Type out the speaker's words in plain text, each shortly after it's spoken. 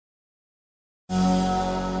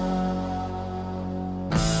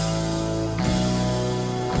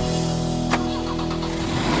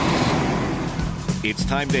It's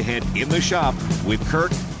time to head in the shop with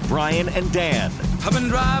Kirk, Brian, and Dan. I've been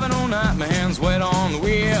driving all night, my hands wet on the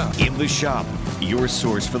wheel. In the shop, your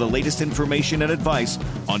source for the latest information and advice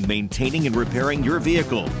on maintaining and repairing your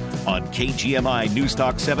vehicle on KGMI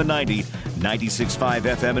Newstalk 790, 96.5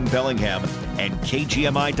 FM in Bellingham, and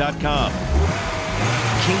KGMI.com.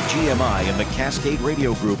 KGMI and the Cascade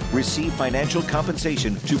Radio Group receive financial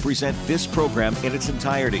compensation to present this program in its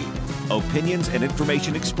entirety. Opinions and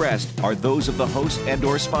information expressed are those of the host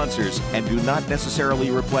and/or sponsors and do not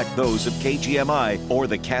necessarily reflect those of KGMI or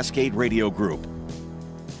the Cascade Radio Group.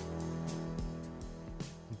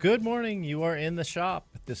 Good morning. You are in the shop.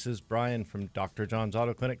 This is Brian from Dr. John's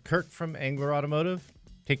Auto Clinic. Kirk from Angler Automotive.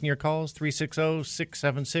 Taking your calls,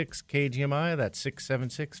 360-676-KGMI. That's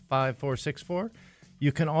 676-5464.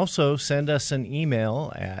 You can also send us an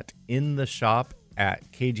email at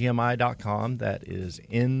intheshop@kgmi.com. That is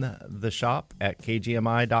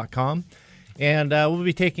intheshop@kgmi.com. And we'll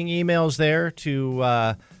be taking emails there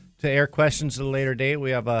to air questions at a later date. We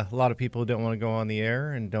have a lot of people who don't want to go on the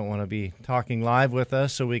air and don't want to be talking live with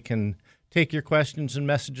us, so we can take your questions and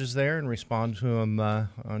messages there and respond to them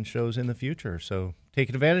on shows in the future. So take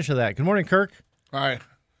advantage of that. Good morning, Kirk. Hi.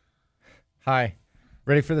 Hi.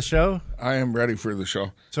 Ready for the show? I am ready for the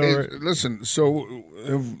show. So hey, listen,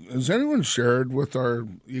 has anyone shared with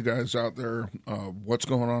you guys out there what's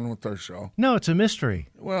going on with our show? No, it's a mystery.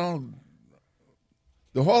 Well,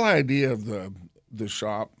 the whole idea of the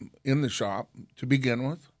shop, in the shop, to begin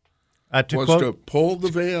with, was to pull the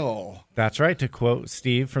veil. That's right, to quote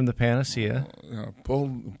Steve from the Panacea. He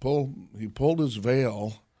pulled his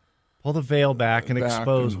veil. Pull the veil back and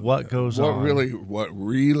expose what goes on. What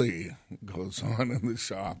really goes on in the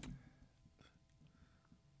shop.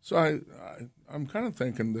 So I'm kind of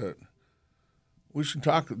thinking that we should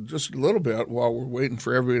talk just a little bit while we're waiting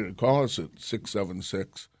for everybody to call us at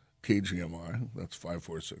 676-KGMI. That's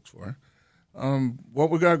 5464. What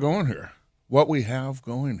we got going here. What we have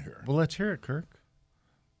going here. Well, let's hear it, Kirk.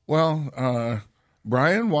 Well,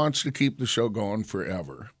 Brian wants to keep the show going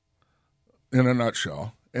forever, in a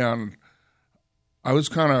nutshell. And I've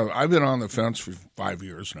been on the fence for 5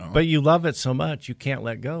 years now. But you love it so much, you can't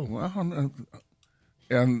let go. Well,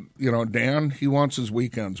 and, Dan, he wants his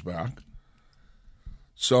weekends back.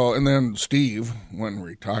 So, and then Steve went and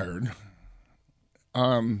retired.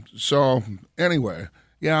 So, anyway,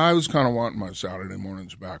 yeah, I was kind of wanting my Saturday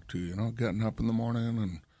mornings back too, getting up in the morning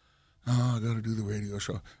and, I got to do the radio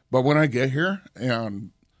show. But when I get here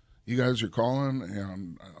and you guys are calling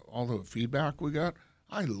and all the feedback we got,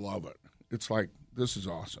 I love it. It's like, this is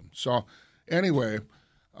awesome. So, anyway,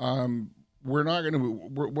 we're not going to.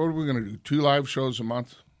 What are we going to do? 2 live shows a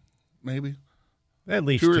month, maybe. At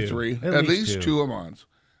least 2 or two. 3. At least two a month,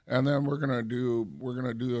 and then we're going to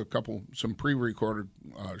do some pre-recorded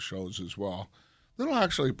shows as well. That'll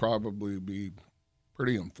actually probably be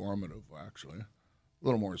pretty informative. Actually, a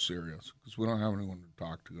little more serious because we don't have anyone to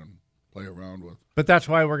talk to and play around with. But that's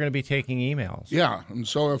why we're going to be taking emails. Yeah, and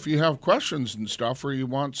so if you have questions and stuff, or you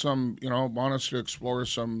want want us to explore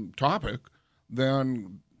some topic,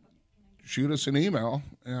 then shoot us an email,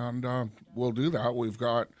 and we'll do that. We've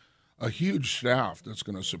got a huge staff that's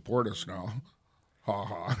going to support us now. Ha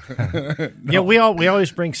ha. No. Yeah, we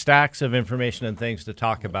always bring stacks of information and things to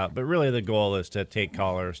talk about, but really the goal is to take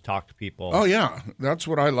callers, talk to people. Oh, yeah. That's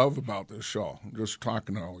what I love about this show, just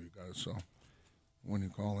talking to all you guys. So when you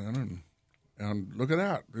call in and look at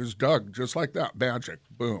that. There's Doug, just like that. Magic.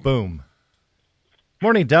 Boom. Boom.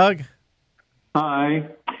 Morning, Doug. Hi.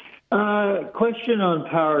 Question on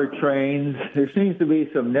powertrains. There seems to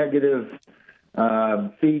be some negative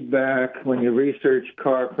feedback when you research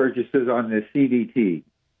car purchases on the CVT,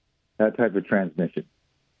 that type of transmission.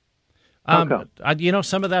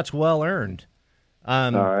 Some of that's well earned.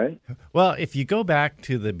 All right. Well, if you go back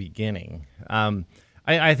to the beginning,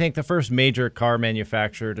 I think the first major car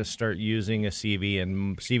manufacturer to start using a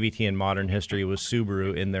CVT in modern history was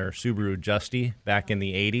Subaru in their Subaru Justy back in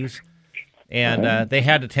the 80s. And they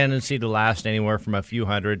had a tendency to last anywhere from a few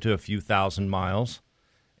hundred to a few thousand miles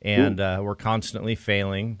and were constantly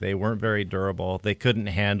failing. They weren't very durable. They couldn't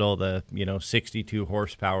handle the 62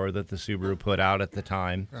 horsepower that the Subaru put out at the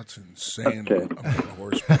time. That's insane amount of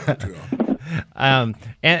horsepower, too. And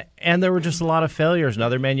there were just a lot of failures, and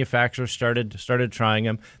other manufacturers started trying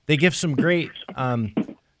them. They give some great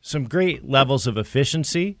levels of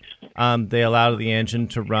efficiency. They allow the engine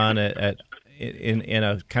to run in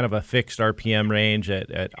a kind of a fixed RPM range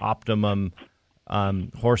at optimum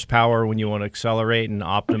horsepower when you want to accelerate and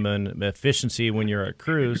optimum efficiency when you're at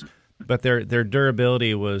cruise. But their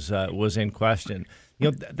durability was in question.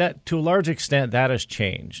 That to a large extent that has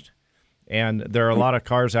changed. And there are a lot of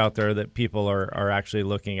cars out there that people are actually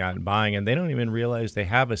looking at and buying, and they don't even realize they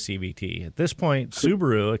have a CVT. At this point,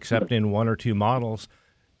 Subaru, except in one or two models,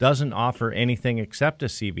 doesn't offer anything except a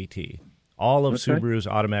CVT. All of Subaru's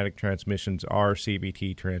automatic transmissions are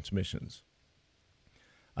CVT transmissions.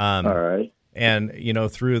 All right. And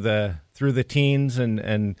through the teens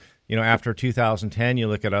and after 2010, you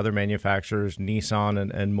look at other manufacturers, Nissan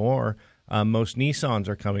and more. Most Nissans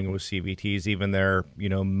are coming with CVTs, even their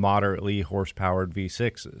moderately horse-powered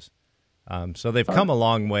V6s. So they've come a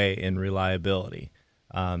long way in reliability,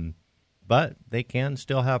 but they can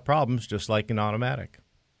still have problems, just like an automatic.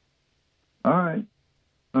 All right.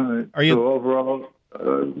 Are you? So overall,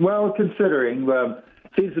 well, considering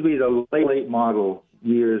seems to be the late model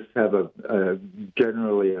years have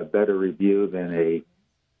generally a better review than a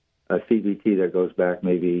CVT that goes back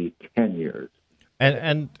maybe 10 years.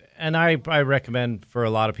 And I recommend for a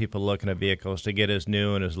lot of people looking at vehicles to get as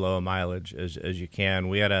new and as low a mileage as you can.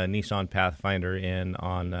 We had a Nissan Pathfinder in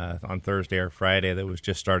on Thursday or Friday that was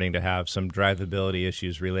just starting to have some drivability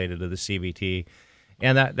issues related to the CVT.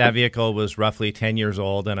 And that vehicle was roughly 10 years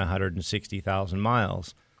old and 160,000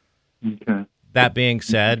 miles. Okay. That being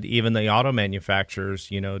said, even the auto manufacturers,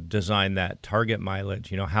 design that target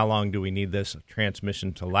mileage. How long do we need this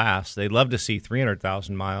transmission to last? They'd love to see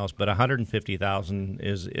 300,000 miles, but 150,000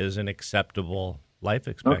 is an acceptable life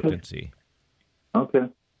expectancy. Okay.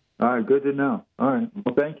 All right. Good to know. All right.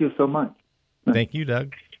 Well, thank you so much. Thank you,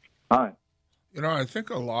 Doug. All right. I think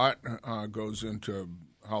a lot goes into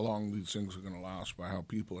how long these things are going to last by how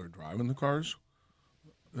people are driving the cars.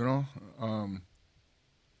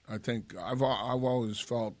 I think I've always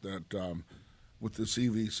felt that with the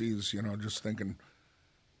CVCs, just thinking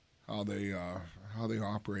how they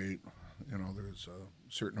operate, there's a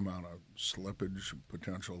certain amount of slippage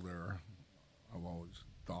potential there. I've always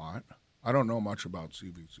thought. I don't know much about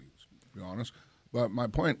CVCs, to be honest, but my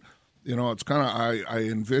point, it's kind of I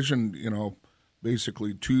envisioned,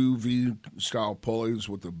 basically two V-style pulleys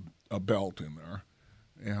with a belt in there.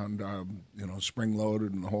 And,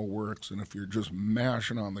 spring-loaded and the whole works. And if you're just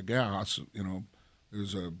mashing on the gas,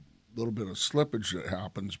 there's a little bit of slippage that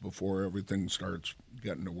happens before everything starts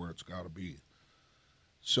getting to where it's got to be.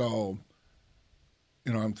 So,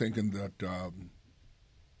 I'm thinking that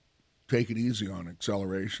take it easy on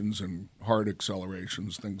accelerations and hard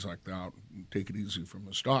accelerations, things like that. Take it easy from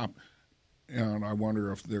the stop. And I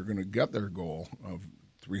wonder if they're going to get their goal of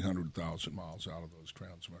 300,000 miles out of those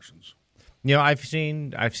transmissions. I've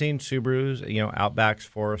seen Subarus, Outbacks,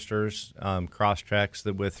 Foresters, Crosstreks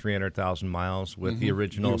with 300,000 miles with the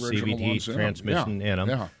original CVT transmission in them.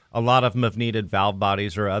 Yeah. A lot of them have needed valve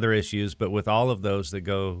bodies or other issues, but with all of those that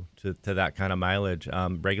go to that kind of mileage,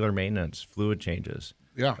 regular maintenance, fluid changes.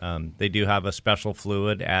 Yeah. They do have a special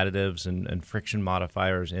fluid, additives, and friction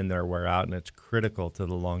modifiers in their wear out, and it's critical to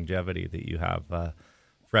the longevity that you have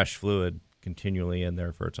fresh fluid continually in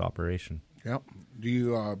there for its operation. Yep. Do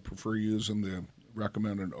you prefer using the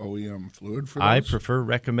recommended OEM fluid for those? I prefer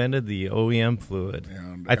recommended the OEM fluid.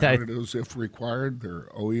 And additives, if required, they're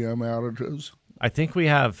OEM additives? I think we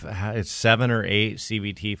have 7 or 8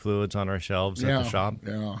 CVT fluids on our shelves at the shop.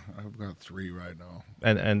 Yeah, I've got 3 right now.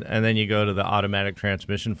 And then you go to the automatic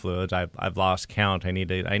transmission fluids. I've lost count. I need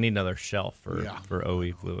another shelf for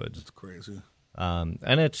OE fluids. It's crazy.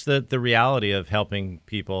 And it's the reality of helping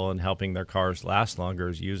people and helping their cars last longer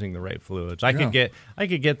is using the right fluids. I could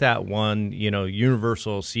get that one,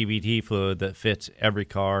 universal CVT fluid that fits every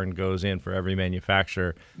car and goes in for every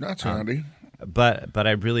manufacturer. That's handy. But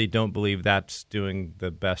I really don't believe that's doing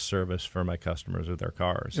the best service for my customers with their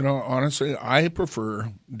cars. Honestly, I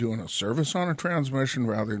prefer doing a service on a transmission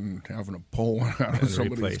rather than having to pull one out of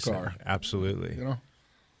somebody's car. Absolutely.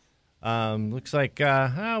 Looks like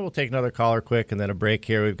we'll take another caller quick and then a break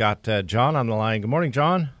here. We've got John on the line. Good morning,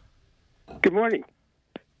 John. Good morning.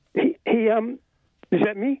 Hey, is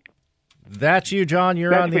that me? That's you, John.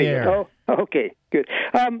 You're on the air. Oh, okay, good.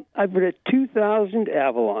 I've got a 2000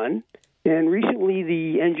 Avalon, and recently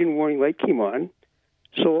the engine warning light came on.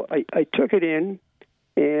 So I took it in,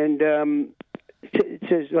 and it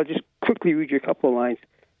says, I'll just quickly read you a couple of lines.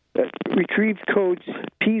 Retrieved codes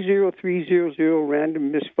P0300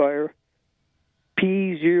 random misfire,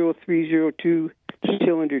 P0302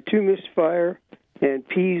 cylinder 2 misfire, and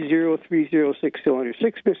P0306 cylinder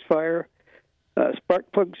 6 misfire.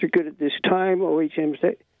 Spark plugs are good at this time. OHM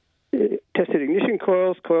tested ignition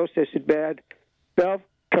coils tested bad. Valve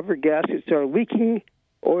cover gaskets are leaking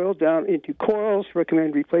oil down into coils.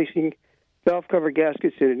 Recommend replacing valve cover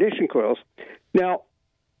gaskets and ignition coils. Now,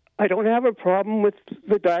 I don't have a problem with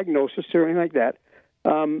the diagnosis or anything like that.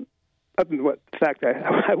 Other than the fact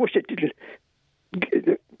I wish it didn't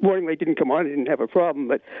the warning light didn't come on. I didn't have a problem.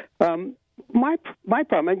 But my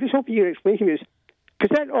problem, I'm just hoping you can explain to me, is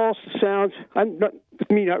because that all sounds,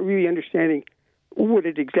 not really understanding what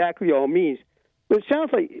it exactly all means, but it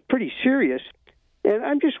sounds like pretty serious. And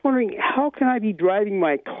I'm just wondering, how can I be driving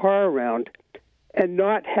my car around and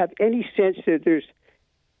not have any sense that there's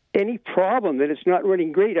any problem, that it's not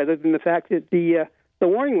running great, other than the fact that the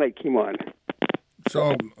warning light came on?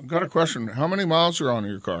 So I've got a question. How many miles are on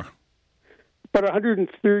your car? About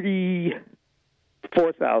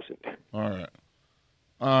 134,000. All right.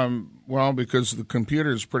 Well, because the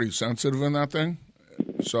computer is pretty sensitive in that thing,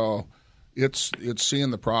 so it's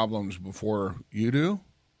seeing the problems before you do,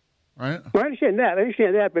 right? Well, I understand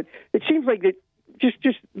that, but it seems like that just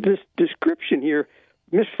this description here,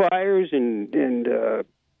 misfires and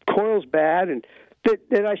coils bad, and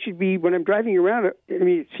that I should be, when I'm driving around, I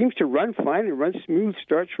mean, it seems to run fine, it runs smooth,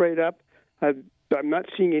 starts right up. I'm not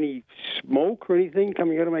seeing any smoke or anything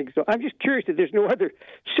coming out of my exhaust. I'm just curious that there's no other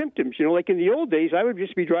symptoms. Like in the old days, I would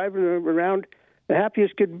just be driving around the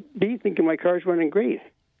happiest could be, thinking my car's running great.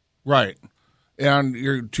 Right. And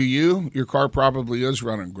your car probably is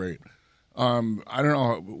running great. I don't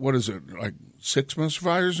know, what is it, like 6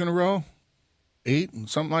 misfires in a row? 8, and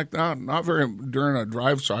something like that? Not very during a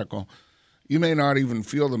drive cycle. You may not even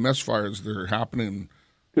feel the misfires that are happening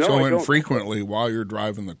so infrequently while you're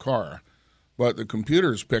driving the car. But the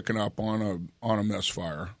computer's picking up on a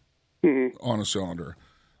misfire on a cylinder.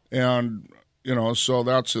 And, so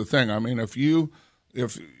that's the thing. I mean, if you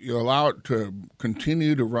allow it to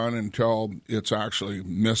continue to run until it's actually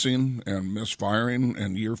missing and misfiring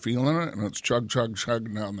and you're feeling it and it's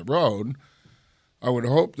chugging down the road, I would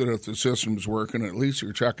hope that if the system's working, at least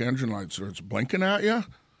your check engine light starts blinking at you.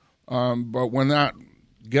 But when that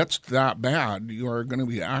gets that bad, you are going to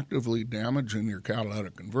be actively damaging your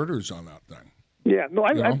catalytic converters on that thing. Yeah, no,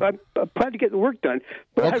 I plan to get the work done,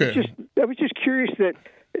 but okay. I was just curious that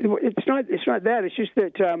it's not that. It's just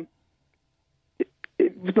that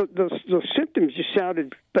the symptoms just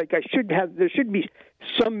sounded like there should be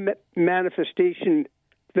some manifestation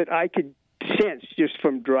that I could sense just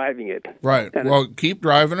from driving it. Right. Well, keep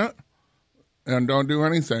driving it and don't do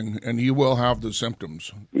anything, and you will have the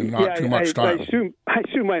symptoms in not too much time. I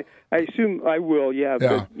assume I will. Yeah.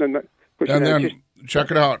 Yeah. But I'm not pushing and that. then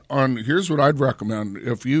check it out. Here's what I'd recommend.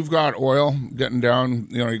 If you've got oil getting down,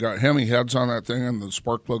 you got Hemi heads on that thing, and the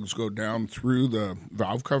spark plugs go down through the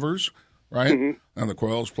valve covers, right? Mm-hmm. And the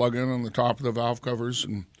coils plug in on the top of the valve covers,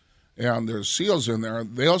 and there's seals in there.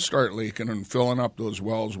 They'll start leaking and filling up those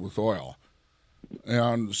wells with oil.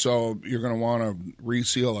 And so you're going to want to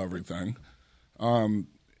reseal everything.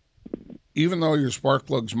 Even though your spark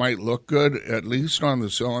plugs might look good, at least on the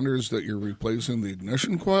cylinders that you're replacing the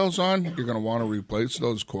ignition coils on, you're going to want to replace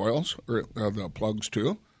those coils, or the plugs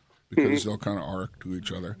too, because they'll kind of arc to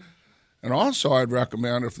each other. And also I'd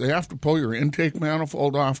recommend, if they have to pull your intake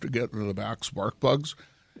manifold off to get to the back spark plugs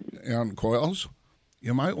and coils,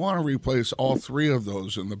 you might want to replace all 3 of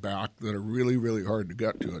those in the back that are really, really hard to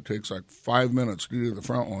get to. It takes like 5 minutes to do the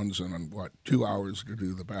front ones and 2 hours to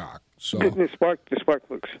do the back. So the spark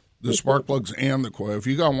plugs. The spark plugs and the coil. If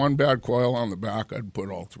you got one bad coil on the back, I'd put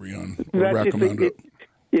all 3 on. Or recommend it.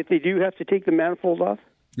 If they do have to take the manifold off?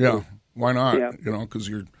 Yeah, why not? Yeah. Because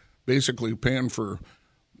you're basically paying for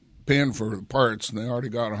the parts, and they already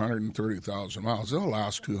got 130,000 miles. They'll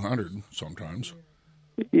last 200 sometimes.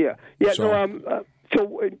 Yeah. But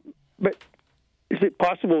is it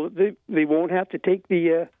possible that they won't have to take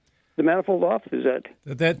the manifold off? Is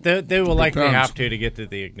that they will likely have to get to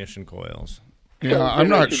the ignition coils? Yeah, I'm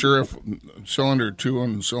not sure if cylinder 2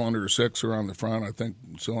 and cylinder 6 are on the front. I think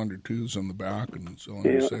cylinder 2 is in the back and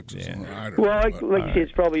cylinder 6 is on the right. Well, like you say,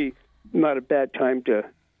 it's probably not a bad time to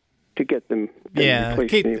get them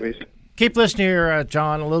replaced anyways. Keep listening here,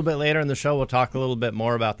 John. A little bit later in the show, we'll talk a little bit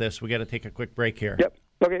more about this. We got to take a quick break here. Yep.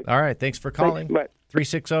 Okay. All right. Thanks for calling. Thanks. Bye.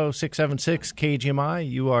 360-676-KGMI.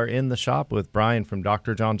 You are in the shop with Brian from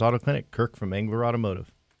Dr. John's Auto Clinic, Kirk from Engler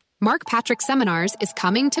Automotive. Mark Patrick Seminars is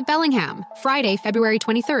coming to Bellingham, Friday, February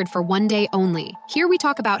 23rd for one day only. Here we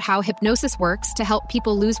talk about how hypnosis works to help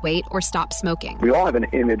people lose weight or stop smoking. We all have an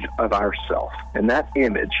image of ourselves, and that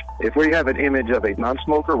image, if we have an image of a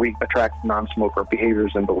non-smoker, we attract non-smoker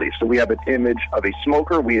behaviors and beliefs. So we have an image of a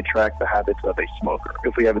smoker, we attract the habits of a smoker.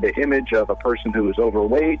 If we have the image of a person who is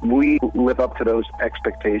overweight, we live up to those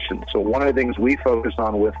expectations. So one of the things we focus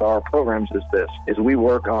on with our programs is we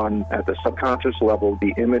work on, at the subconscious level,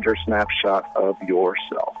 the image picture snapshot of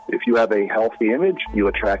yourself. If you have a healthy image, you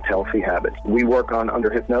attract healthy habits. We work on,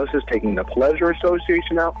 under hypnosis, taking the pleasure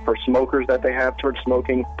association out for smokers that they have towards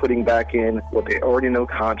smoking, putting back in what they already know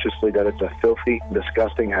consciously, that it's a filthy,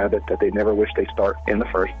 disgusting habit that they never wish they start in the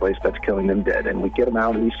first place, that's killing them dead. And we get them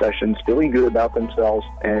out of these sessions feeling good about themselves,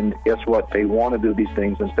 and guess what? They want to do these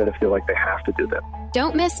things instead of feel like they have to do them.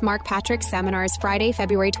 Don't miss Mark Patrick's seminars Friday,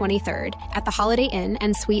 February 23rd at the Holiday Inn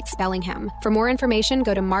and Suites Bellingham. For more information,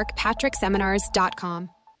 go to markpatrickseminars.com.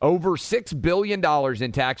 Over $6 billion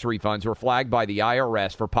in tax refunds were flagged by the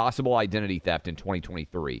IRS for possible identity theft in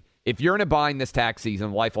 2023. If you're in a bind this tax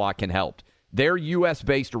season, LifeLock can help. Their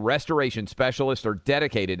U.S.-based restoration specialists are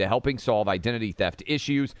dedicated to helping solve identity theft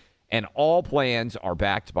issues, and all plans are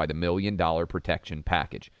backed by the $1 Million Protection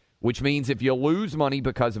Package, which means if you lose money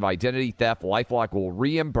because of identity theft, LifeLock will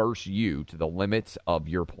reimburse you to the limits of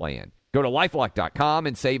your plan. Go to LifeLock.com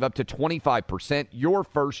and save up to 25% your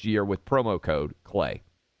first year with promo code CLAY.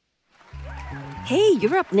 Hey,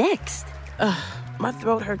 you're up next. My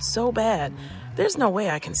throat hurts so bad. There's no way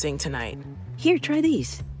I can sing tonight. Here, try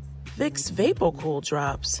these. Vicks VapoCool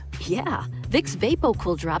Drops. Yeah, Vicks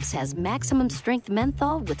VapoCool Drops has maximum strength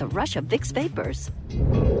menthol with a rush of Vicks Vapors.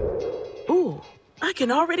 Ooh, I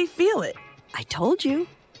can already feel it. I told you.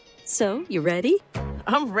 So, you ready?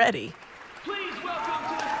 I'm ready. Please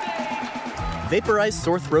welcome to the stage. Vaporize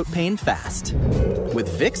sore throat pain fast with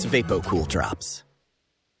Vicks VapoCool Drops.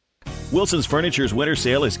 Wilson's Furniture's winter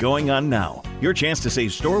sale is going on now. Your chance to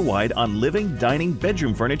save store-wide on living, dining,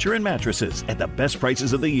 bedroom furniture, and mattresses at the best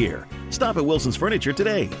prices of the year. Stop at Wilson's Furniture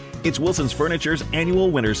today. It's Wilson's Furniture's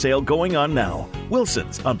annual winter sale going on now.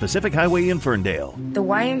 Wilson's on Pacific Highway in Ferndale. The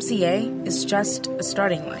YMCA is just a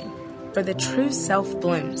starting line. For the true self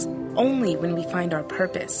blooms only when we find our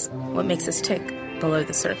purpose, what makes us tick below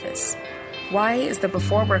the surface. Y is the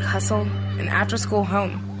before-work hustle, an after-school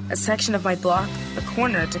home, a section of my block, a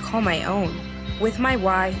corner to call my own. With my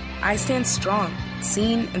Y, I stand strong,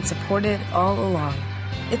 seen and supported all along.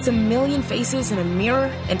 It's a million faces in a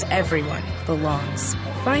mirror, and everyone belongs.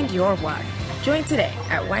 Find your Y. Join today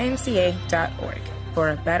at ymca.org for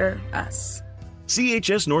a better us.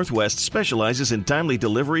 CHS Northwest specializes in timely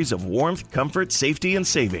deliveries of warmth, comfort, safety, and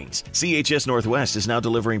savings. CHS Northwest is now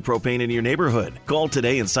delivering propane in your neighborhood. Call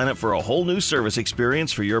today and sign up for a whole new service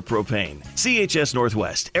experience for your propane. CHS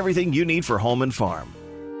Northwest, everything you need for home and farm.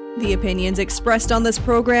 The opinions expressed on this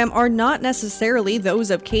program are not necessarily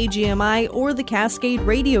those of KGMI or the Cascade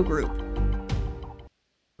Radio Group.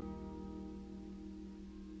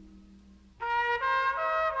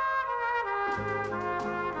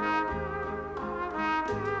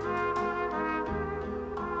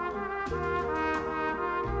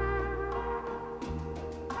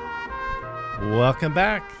 Welcome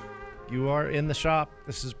back. You are in the shop.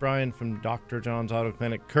 This is Brian from Dr. John's Auto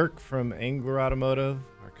Clinic. Kirk from Angler Automotive.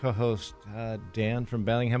 Our co-host Dan from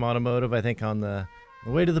Bellingham Automotive, I think on the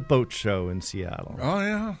way to the boat show in Seattle. Oh,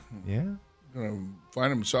 yeah. Yeah. Going to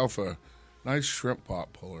find himself a nice shrimp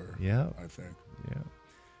pot puller, yeah, I think. Yeah.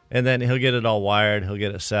 And then he'll get it all wired. He'll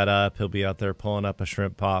get it set up. He'll be out there pulling up a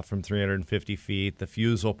shrimp pot from 350 feet. The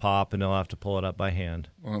fuse will pop, and he'll have to pull it up by hand.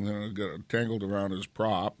 Well, and then it'll get tangled around his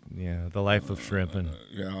prop. Yeah, the life of shrimping.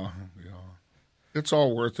 Yeah. It's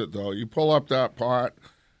all worth it, though. You pull up that pot,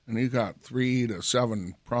 and you got 3 to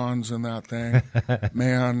 7 prawns in that thing.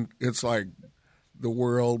 Man, it's like the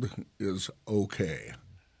world is okay.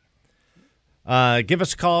 Give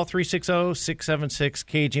us a call,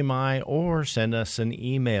 360-676-KGMI, or send us an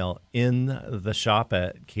email in the shop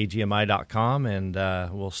at kgmi.com, and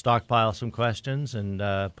we'll stockpile some questions and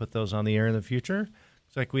put those on the air in the future.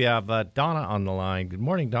 Looks like we have Donna on the line. Good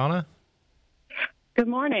morning, Donna. Good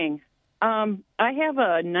morning. I have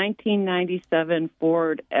a 1997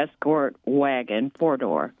 Ford Escort wagon,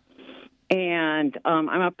 4-door, and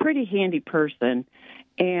I'm a pretty handy person,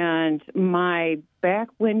 and my back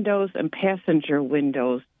windows and passenger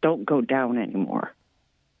windows don't go down anymore.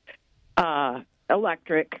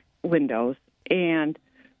 Electric windows. And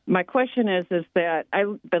my question is that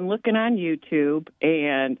I've been looking on YouTube,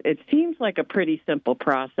 and it seems like a pretty simple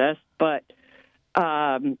process, but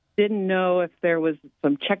didn't know if there was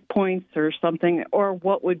some checkpoints or something, or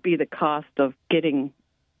what would be the cost of getting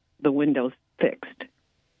the windows fixed.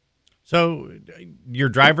 So your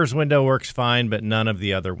driver's window works fine, but none of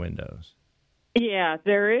the other windows. Yeah,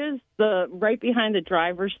 there is the right behind the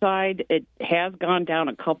driver's side. It has gone down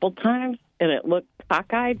a couple times, and it looked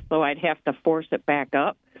cockeyed, so I'd have to force it back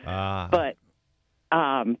up. But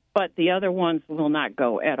the other ones will not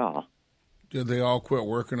go at all. Did they all quit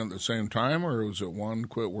working at the same time, or was it one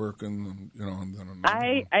quit working, and then another?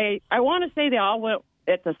 I want to say they all went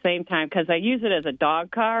at the same time because I use it as a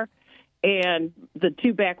dog car, and the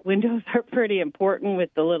two back windows are pretty important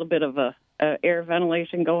with a little bit of a air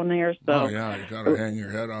ventilation going there. So, you got to hang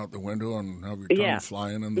your head out the window and have your tongue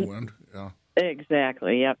flying in the wind. Yeah.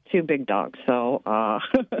 Exactly. Yep. Two big dogs. So,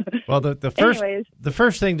 well, the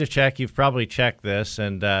first thing to check, you've probably checked this,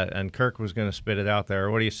 and Kirk was going to spit it out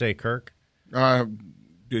there. What do you say, Kirk?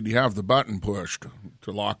 Did you have the button pushed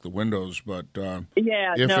to lock the windows? But if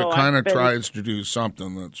it kind of tries to do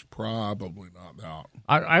something, that's probably not that.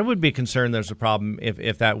 I would be concerned there's a problem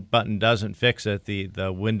if that button doesn't fix it,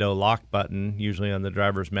 the window lock button, usually on the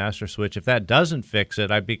driver's master switch. If that doesn't fix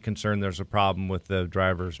it, I'd be concerned there's a problem with the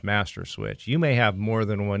driver's master switch. You may have more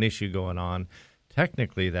than one issue going on.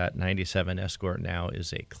 Technically, that 97 Escort now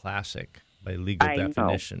is a classic by legal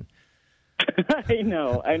definition. I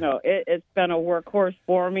know. It's been a workhorse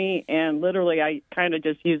for me, and literally I kind of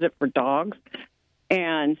just use it for dogs.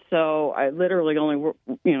 And so I literally only,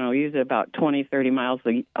 use it about 20, 30 miles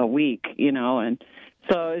a week, and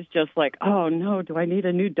so it's just like, oh, no, do I need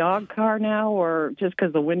a new dog car now, or just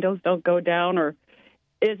because the windows don't go down, or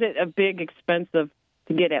is it a big expensive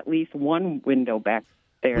to get at least one window back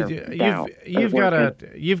there? You've got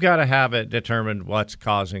to have it determined what's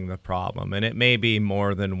causing the problem, and it may be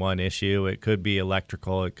more than one issue. It could be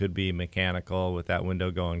electrical, it could be mechanical, with that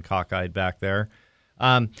window going cockeyed back there.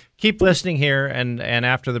 Keep listening here, and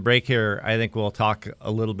after the break here, I think we'll talk a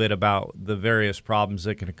little bit about the various problems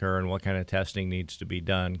that can occur and what kind of testing needs to be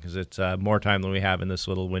done, because it's more time than we have in this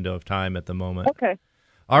little window of time at the moment. Okay.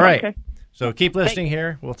 All right. Okay. So keep listening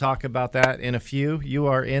here. We'll talk about that in a few. You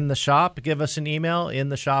are in the shop. Give us an email,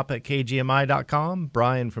 intheshop@kgmi.com.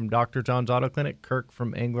 Brian from Dr. John's Auto Clinic, Kirk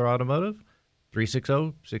from Angler Automotive,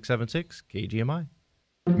 360-676-KGMI.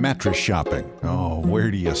 Mattress shopping. Oh,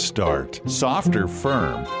 where do you start? Soft or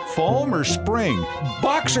firm? Foam or spring?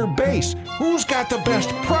 Box or base? Who's got the best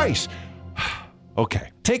price?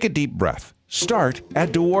 Okay, take a deep breath. Start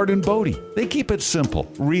at DeWard & Bodie. They keep it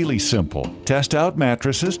simple, really simple. Test out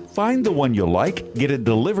mattresses, find the one you like, get it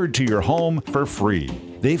delivered to your home for free.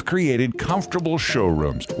 They've created comfortable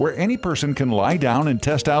showrooms where any person can lie down and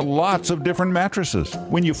test out lots of different mattresses.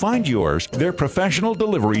 When you find yours, their professional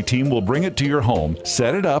delivery team will bring it to your home,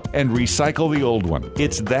 set it up, and recycle the old one.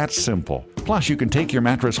 It's that simple. Plus, you can take your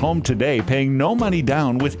mattress home today paying no money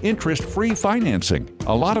down with interest-free financing.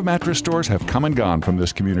 A lot of mattress stores have come and gone from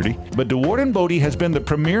this community, but DeWard & Bodie has been the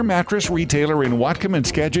premier mattress retailer in Whatcom and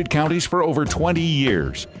Skagit counties for over 20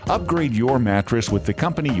 years. Upgrade your mattress with the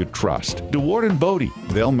company you trust. DeWard & Bodie.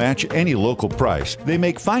 They'll match any local price. They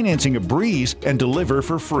make financing a breeze and deliver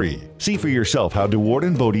for free. See for yourself how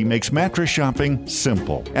DeWard & Bodie makes mattress shopping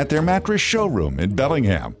simple at their mattress showroom in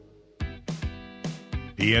Bellingham.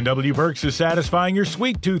 PNW Perks is satisfying your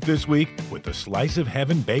sweet tooth this week with the Slice of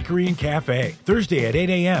Heaven Bakery and Cafe. Thursday at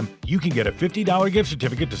 8 a.m., you can get a $50 gift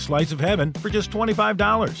certificate to Slice of Heaven for just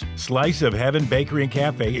 $25. Slice of Heaven Bakery and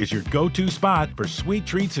Cafe is your go-to spot for sweet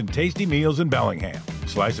treats and tasty meals in Bellingham.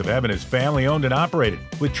 Slice of Heaven is family-owned and operated,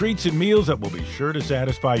 with treats and meals that will be sure to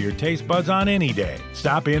satisfy your taste buds on any day.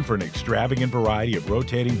 Stop in for an extravagant variety of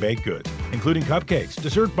rotating baked goods, including cupcakes,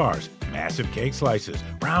 dessert bars, massive cake slices,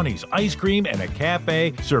 brownies, ice cream, and a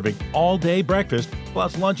cafe serving all-day breakfast,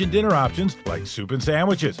 plus lunch and dinner options like soup and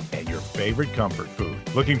sandwiches, and your favorite comfort food.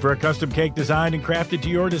 Looking for a custom cake designed and crafted to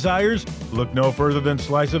your desires? Look no further than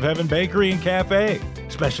Slice of Heaven Bakery and Cafe.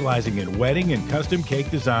 Specializing in wedding and custom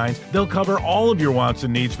cake designs, they'll cover all of your wants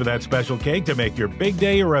and needs for that special cake to make your big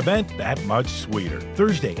day or event that much sweeter.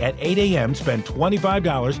 Thursday at 8 a.m., spend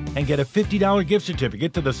 $25 and get a $50 gift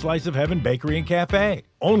certificate to the Slice of Heaven Bakery and Cafe.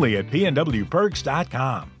 Only at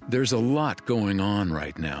pnwperks.com. There's a lot going on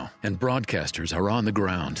right now, and broadcasters are on the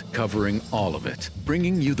ground covering all of it,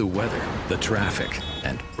 bringing you the weather, the traffic,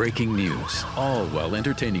 and breaking news, all while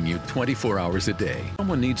entertaining you 24 hours a day.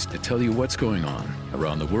 Someone needs to tell you what's going on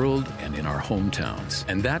around the world and in our hometowns,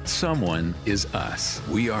 and that someone is us.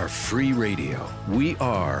 We are free radio. We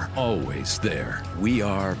are always there. We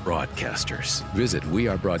are broadcasters. Visit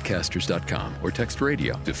wearebroadcasters.com or text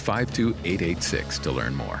radio to 52886 to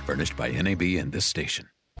learn more. Furnished by NAB and this station.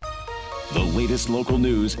 The latest local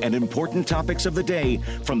news and important topics of the day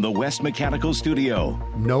from the West Mechanical Studio.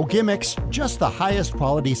 No gimmicks, just the highest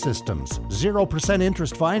quality systems, 0%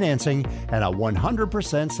 interest financing, and a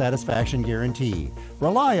 100% satisfaction guarantee.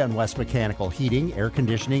 Rely on West Mechanical Heating, Air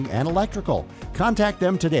Conditioning, and Electrical. Contact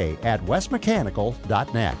them today at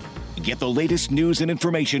westmechanical.net. Get the latest news and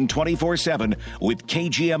information 24/7 with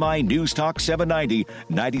KGMI News Talk 790,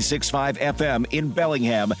 96.5 FM in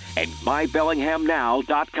Bellingham and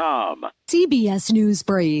mybellinghamnow.com. CBS News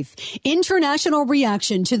Brief. International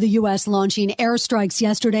reaction to the U.S. launching airstrikes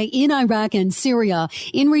yesterday in Iraq and Syria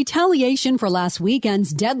in retaliation for last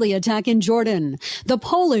weekend's deadly attack in Jordan. The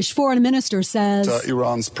Polish foreign minister says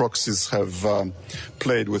Iran's proxies have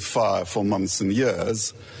played with fire for months and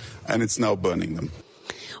years, and it's now burning them.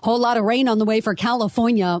 Whole lot of rain on the way for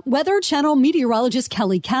California. Weather Channel meteorologist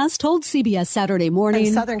Kelly Cass told CBS Saturday morning.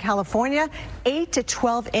 In Southern California, 8 to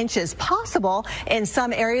 12 inches possible in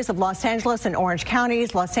some areas of Los Angeles and Orange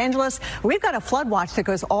counties. Los Angeles, we've got a flood watch that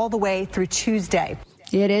goes all the way through Tuesday.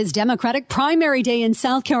 It is Democratic primary day in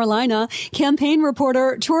South Carolina. Campaign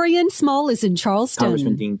reporter Torian Small is in Charleston.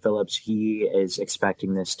 Congressman Dean Phillips, he is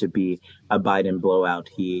expecting this to be a Biden blowout.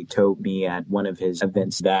 He told me at one of his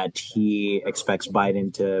events that he expects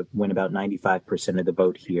Biden to win about 95% of the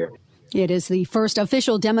vote here. It is the first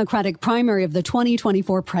official Democratic primary of the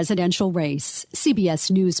 2024 presidential race.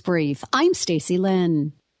 CBS News Brief. I'm Stacey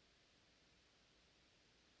Lynn.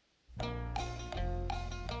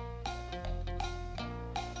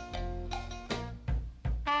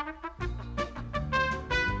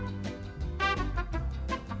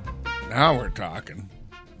 Now we're talking.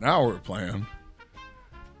 Now we're playing.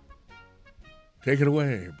 Take it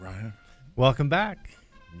away, Brian. Welcome back.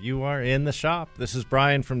 You are in the shop. This is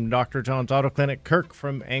Brian from Dr. John's Auto Clinic, Kirk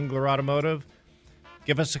from Angler Automotive.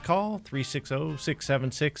 Give us a call,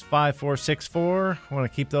 360-676-5464. I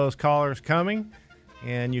want to keep those callers coming.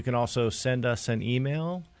 And you can also send us an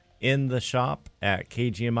email in the shop at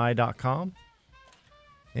kgmi.com.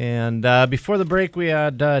 And before the break, we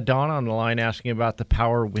had Dawn on the line asking about the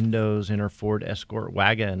power windows in her Ford Escort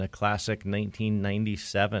wagon, a classic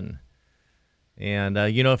 1997. And,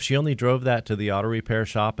 if she only drove that to the auto repair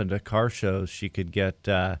shop and to car shows, she could get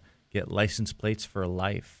license plates for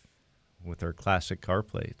life with her classic car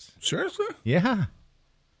plates. Seriously? Yeah.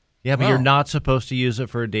 Yeah, but you're not supposed to use it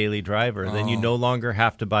for a daily driver. Then you no longer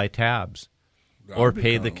have to buy tabs. Or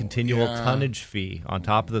pay the continual tonnage fee on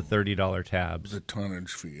top of the $30 tabs. The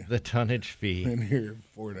tonnage fee. The tonnage fee. In here,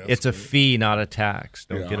 Ford Escort. It's a fee, not a tax.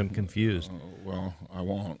 Don't get them confused. Well, I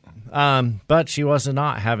won't. But she was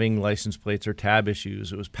not having license plates or tab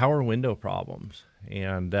issues. It was power window problems.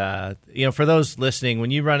 And, for those listening,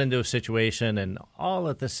 when you run into a situation and all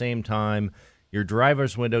at the same time, your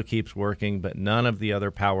driver's window keeps working, but none of the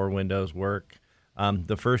other power windows work,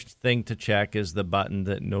 the first thing to check is the button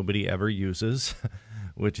that nobody ever uses,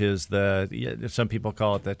 which is some people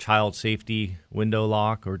call it the child safety window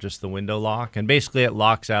lock or just the window lock. And basically it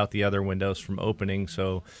locks out the other windows from opening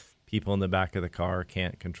so people in the back of the car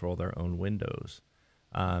can't control their own windows.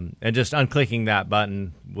 And just unclicking that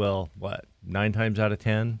button will, 9 times out of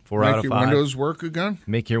 10, 4 out of 5. Make your windows work again?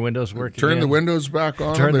 Make your windows work again. Turn the windows back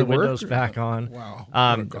on? Turn the windows back on.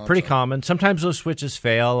 Wow. Pretty common. Sometimes those switches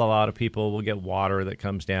fail. A lot of people will get water that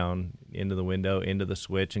comes down into the window, into the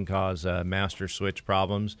switch, and cause master switch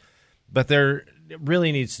problems. But there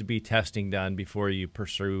really needs to be testing done before you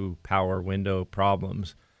pursue power window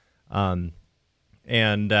problems. In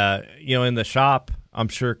the shop, I'm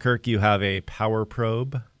sure, Kirk, you have a power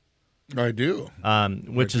probe. I do.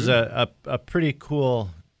 Which is a pretty cool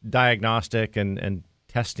diagnostic and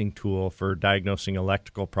testing tool for diagnosing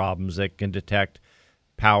electrical problems that can detect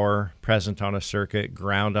power present on a circuit,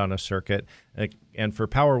 ground on a circuit, and for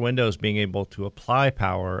power windows being able to apply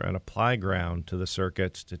power and apply ground to the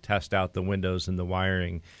circuits to test out the windows and the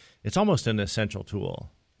wiring. It's almost an essential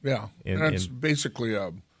tool. Yeah, and it's basically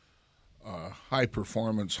a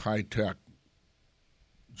high-performance, high-tech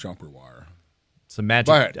jumper wire. It's a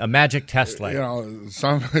magic test light.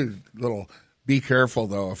 Some little. Be careful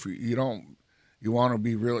though. If you want to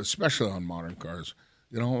be real, especially on modern cars.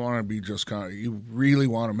 You don't want to be just you really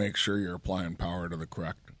want to make sure you're applying power to the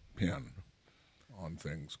correct pin on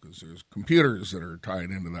things because there's computers that are tied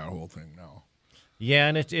into that whole thing now. Yeah,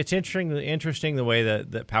 and it's interesting the way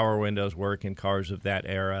that power windows work in cars of that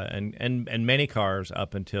era, and many cars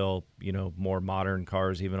up until more modern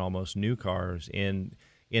cars, even almost new cars. In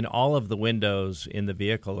all of the windows in the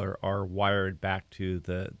vehicle are wired back to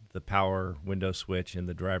the power window switch in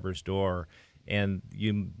the driver's door, and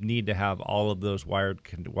you need to have all of those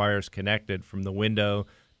wires connected from the window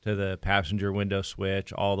to the passenger window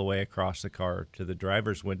switch all the way across the car to the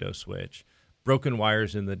driver's window switch. Broken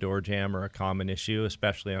wires in the door jamb are a common issue,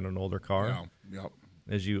 especially on an older car. Yeah. Yep.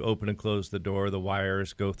 As you open and close the door, the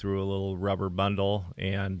wires go through a little rubber bundle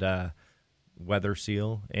and weather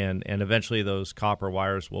seal, and eventually those copper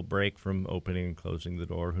wires will break from opening and closing the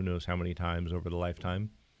door. Who knows how many times over the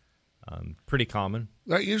lifetime? Pretty common.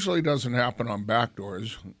 That usually doesn't happen on back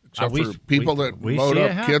doors, except We- for people we- that we load see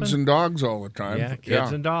it up kids happen. and dogs all the time. Yeah,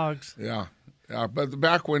 kids and dogs. Yeah, yeah. But the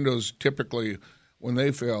back windows typically, when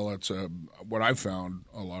they fail, it's what I found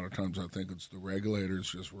a lot of times. I think it's the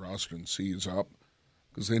regulators just rust and seize up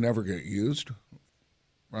because they never get used,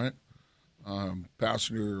 right?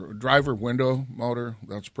 Driver window motor,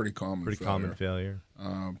 that's pretty common. Pretty common failure.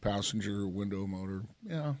 Passenger window motor,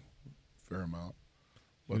 yeah, fair amount.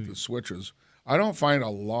 But the switches, I don't find a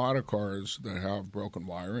lot of cars that have broken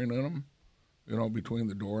wiring in them, between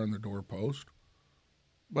the door and the door post.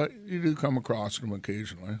 But you do come across them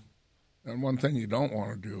occasionally. And one thing you don't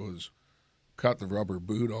want to do is cut the rubber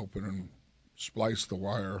boot open and splice the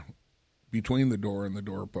wire between the door and the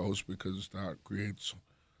door post, because that creates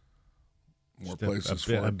more places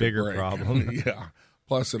for a bigger break. problem. Yeah.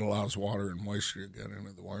 Plus, it allows water and moisture to get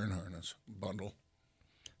into the wiring harness bundle.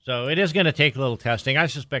 So it is going to take a little testing. I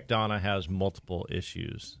suspect Donna has multiple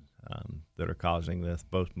issues that are causing this,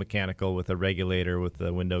 both mechanical with a regulator with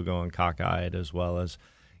the window going cockeyed, as well as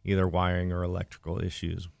either wiring or electrical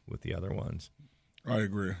issues with the other ones. I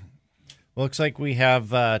agree. Well, looks like we have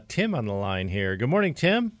Tim on the line here. Good morning,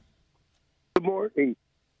 Tim. Good morning.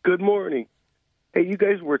 Good morning. Hey, you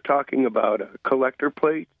guys were talking about collector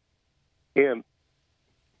plates, and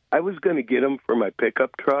I was going to get them for my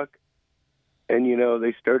pickup truck. And,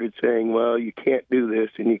 they started saying, well, you can't do this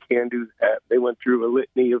and you can't do that. They went through a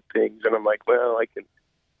litany of things, and I'm like, well,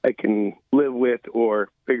 I can live with or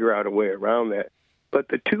figure out a way around that. But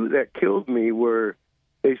the two that killed me were,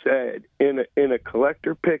 they said, in a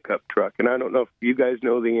collector pickup truck, and I don't know if you guys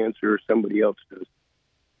know the answer or somebody else does,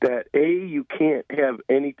 that A, you can't have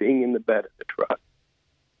anything in the bed of the truck,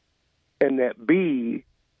 and that B,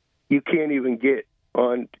 you can't even get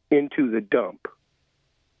into the dump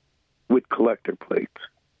with collector plates.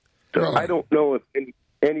 So I don't know if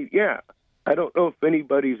I don't know if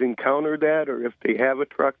anybody's encountered that, or if they have a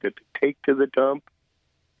truck that they take to the dump.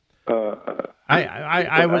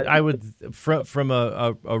 I would from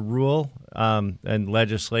a rule and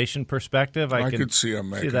legislation perspective, I could see them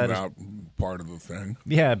making that part of the thing.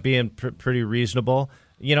 Yeah, being pretty reasonable.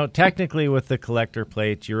 Technically with the collector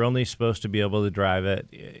plates, you're only supposed to be able to drive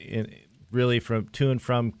it really from to and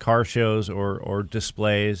from car shows or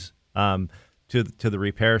displays to the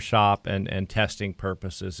repair shop and testing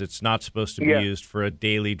purposes. It's not supposed to be used for a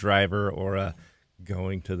daily driver or a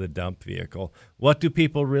going to the dump vehicle. What do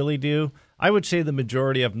people really do? I would say the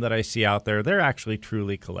majority of them that I see out there, they're actually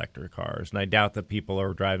truly collector cars, and I doubt that people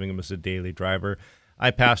are driving them as a daily driver.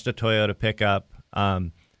 I passed a Toyota pickup,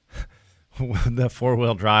 the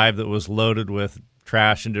four-wheel drive that was loaded with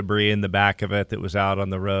trash and debris in the back of it that was out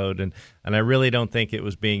on the road, and I really don't think it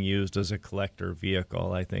was being used as a collector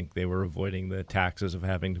vehicle. I think they were avoiding the taxes of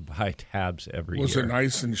having to buy tabs every year. Was it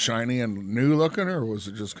nice and shiny and new looking, or was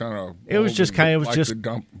it just kind of? It was just kind of.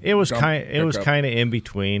 It was kind of in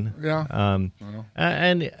between. Yeah.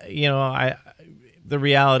 And the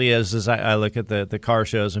reality is I look at the car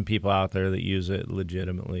shows and people out there that use it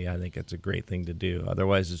legitimately. I think it's a great thing to do.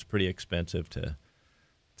 Otherwise, it's pretty expensive to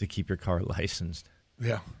keep your car licensed.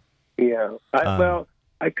 Yeah. Yeah.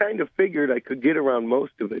 I kind of figured I could get around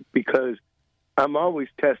most of it because I'm always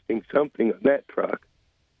testing something on that truck.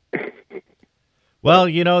 Well,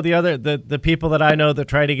 the people that I know that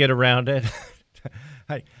try to get around it,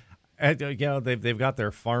 they've got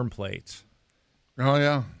their farm plates. Oh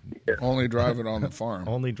yeah, only drive it on the farm.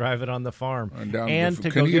 Only drive it on the farm, and to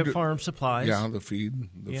go get farm supplies. Yeah, the feed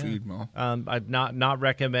mill. I've not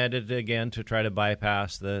recommended again to try to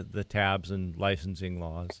bypass the tabs and licensing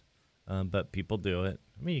laws, but people do it.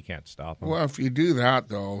 I mean, you can't stop them. Well, if you do that,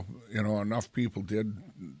 though, enough people did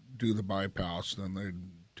do the bypass, then they'd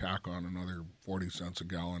tack on another 40 cents a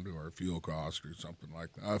gallon to our fuel cost or something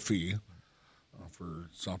like that, a fee for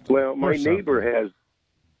something. Well, my neighbor has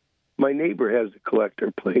a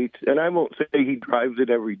collector plate, and I won't say he drives it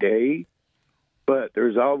every day, but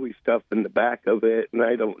there's always stuff in the back of it, and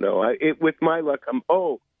I don't know. With my luck,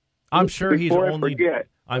 I'm sure he's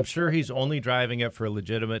only driving it for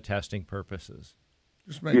legitimate testing purposes.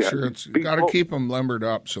 Just make sure you got to keep them limbered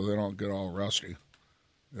up so they don't get all rusty,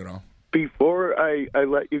 Before I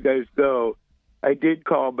let you guys go, I did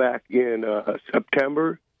call back in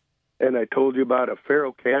September, and I told you about a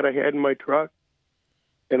feral cat I had in my truck.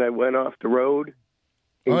 And I went off the road.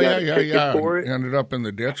 Oh, yeah. For it. Ended up in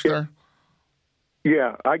the ditch there?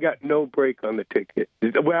 Yeah, I got no break on the ticket.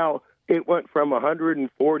 Well, it went from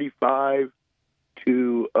 145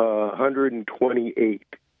 to 128.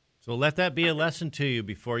 So let that be a lesson to you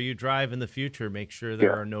before you drive in the future. Make sure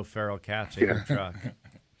there are no feral cats in your truck.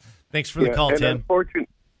 Thanks for the call, Tim.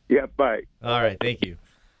 Yeah, bye. All right, thank you.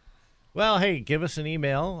 Well, hey, give us an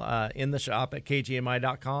email in the shop at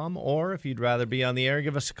kgmi.com, or if you'd rather be on the air,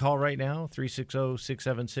 give us a call right now,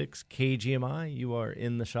 360-676-KGMI. You are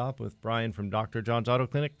in the shop with Brian from Dr. John's Auto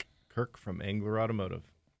Clinic, Kirk from Angler Automotive.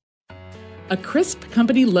 A crisp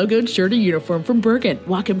company logoed shirt or uniform from Bergen,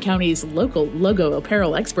 Whatcom County's local logo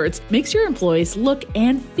apparel experts, makes your employees look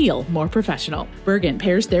and feel more professional. Bergen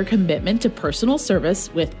pairs their commitment to personal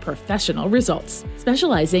service with professional results,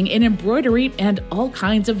 specializing in embroidery and all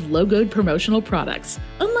kinds of logoed promotional products.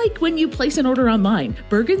 Unlike when you place an order online,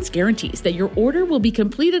 Bergen's guarantees that your order will be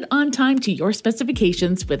completed on time to your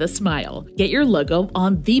specifications with a smile. Get your logo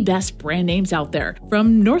on the best brand names out there,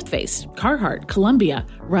 from North Face, Carhartt, Columbia,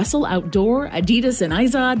 Russell Outdoor, Adidas and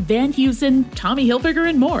Izod, Van Heusen, Tommy Hilfiger,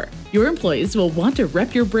 and more. Your employees will want to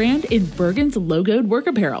rep your brand in Bergen's logoed work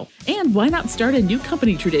apparel. And why not start a new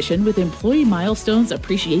company tradition with Employee Milestones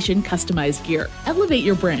Appreciation Customized Gear? Elevate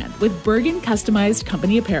your brand with Bergen Customized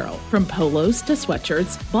Company Apparel, from polos to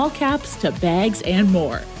sweatshirts, ball caps to bags, and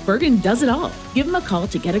more. Bergen does it all. Give them a call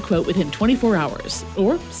to get a quote within 24 hours,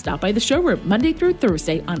 or stop by the showroom Monday through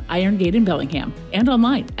Thursday on Iron Gate in Bellingham and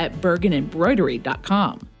online at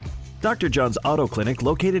bergenembroidery.com. Dr. John's Auto Clinic,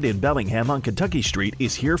 located in Bellingham on Kentucky Street,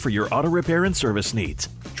 is here for your auto repair and service needs.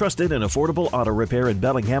 Trusted and affordable auto repair in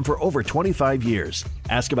Bellingham for over 25 years.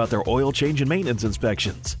 Ask about their oil change and maintenance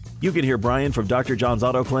inspections. You can hear Brian from Dr. John's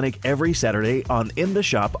Auto Clinic every Saturday on In the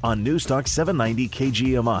Shop on Newstalk 790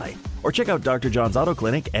 KGMI. Or check out Dr. John's Auto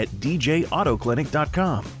Clinic at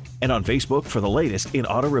djautoclinic.com. And on Facebook for the latest in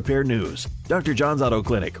auto repair news. Dr. John's Auto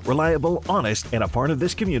Clinic, reliable, honest, and a part of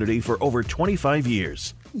this community for over 25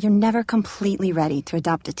 years. You're never completely ready to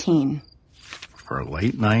adopt a teen. For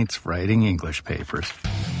late nights writing English papers.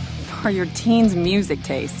 For your teen's music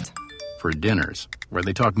taste. For dinners, where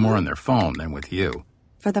they talk more on their phone than with you.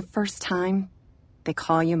 For the first time, they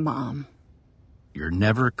call you Mom. You're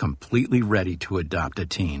never completely ready to adopt a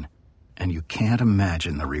teen, and you can't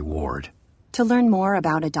imagine the reward. To learn more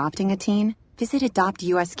about adopting a teen, visit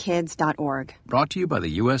adoptuskids.org. Brought to you by the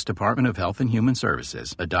U.S. Department of Health and Human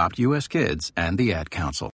Services, Adopt U.S. Kids, and the Ad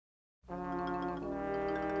Council.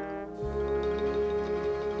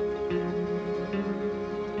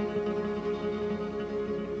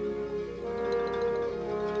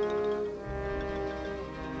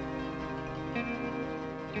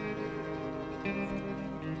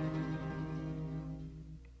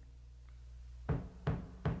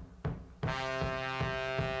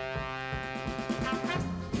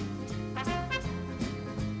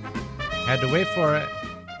 Had to wait for it.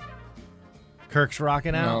 Kirk's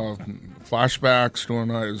rocking out. Flashbacks to when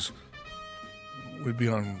we'd be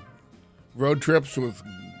on road trips with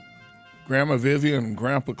Grandma Vivian and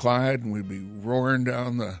Grandpa Clyde, and we'd be roaring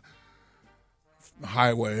down the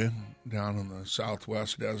highway down in the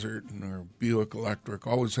Southwest desert in our Buick Electric.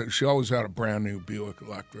 She always had a brand new Buick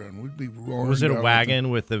Electra, and we'd be roaring. Was it a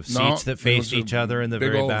wagon with the seats that faced each other in the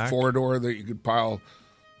very back? Big old 4-door that you could pile,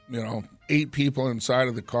 8 people inside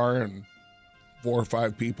of the car and 4 or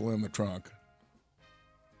 5 people in the trunk.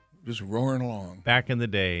 Just roaring along. Back in the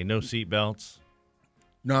day, no seat belts?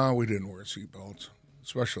 No, we didn't wear seat belts,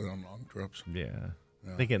 especially on long trips. Yeah.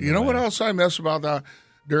 You know what else I miss about that?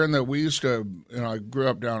 We used to, I grew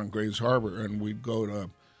up down in Grays Harbor, and we'd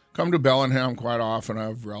come to Bellingham quite often. I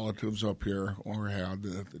have relatives up here, or had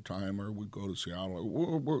at the time, or we'd go to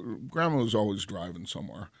Seattle. Grandma was always driving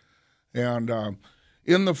somewhere. And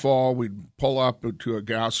in the fall, we'd pull up to a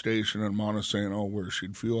gas station in Montesano where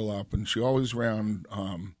she'd fuel up, and she always ran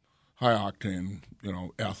high octane,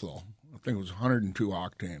 ethyl. I think it was 102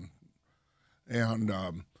 octane. And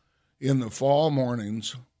in the fall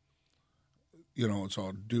mornings, it's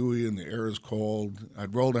all dewy and the air is cold.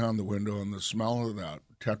 I'd roll down the window, and the smell of that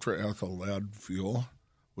tetraethyl lead fuel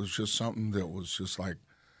was just something that was just like,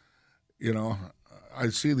 I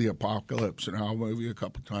see the apocalypse now maybe a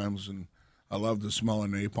couple times, and I love the smell of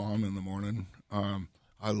napalm in the morning.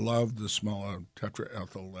 I love the smell of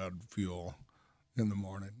tetraethyl lead fuel in the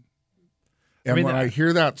morning. And when I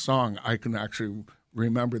hear that song, I can actually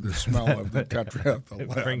remember the smell of the tetraethyl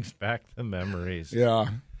lead. It brings back the memories. Yeah.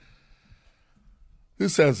 Who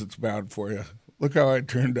says it's bad for you? Look how I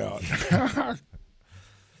turned out.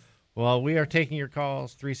 Well, we are taking your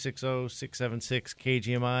calls,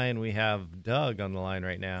 360-676-KGMI, and we have Doug on the line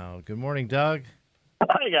right now. Good morning, Doug.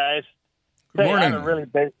 Hi, guys. Good morning. I'm really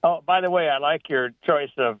big. Oh, by the way, I like your choice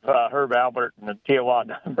of Herb Albert and the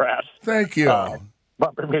Tijuana Brass. Thank you.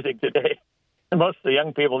 Bumper music today. Most of the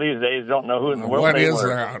young people these days don't know who in the world what they is were.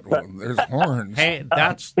 that? Well, there's horns. Hey,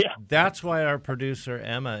 that's why our producer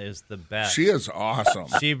Emma is the best. She is awesome.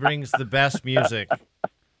 She brings the best music.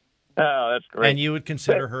 Oh, that's great. And you would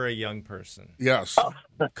consider her a young person. Yes.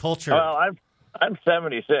 Culture. Well, I'm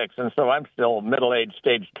 76, and so I'm still middle-aged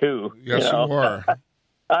stage 2. Yes, you are.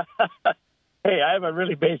 Hey, I have a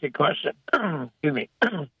really basic question. Excuse me.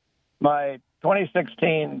 My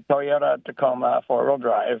 2016 Toyota Tacoma four-wheel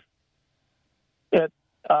drive, it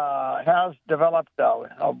has developed a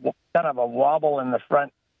kind of a wobble in the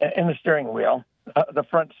front, in the steering wheel, the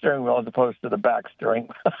front steering wheel as opposed to the back steering.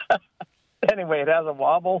 Anyway, it has a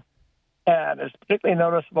wobble, and it's particularly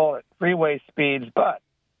noticeable at freeway speeds, but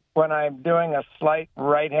when I'm doing a slight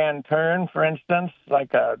right-hand turn, for instance,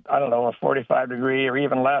 like a 45-degree or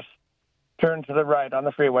even less turn to the right on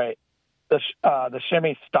the freeway, the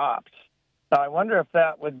shimmy stops. Now, I wonder if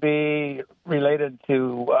that would be related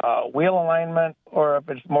to wheel alignment or if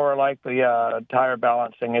it's more like the tire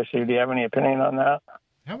balancing issue. Do you have any opinion on that?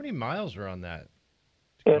 How many miles are on that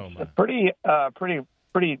Tacoma? It's a pretty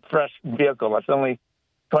fresh vehicle. It's only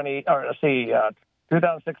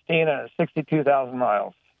 2016 and it's 62,000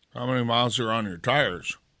 miles. How many miles are on your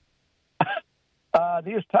tires?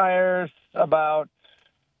 These tires, about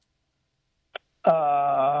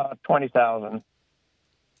 20,000.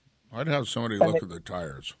 I'd have somebody look at the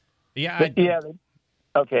tires. Yeah.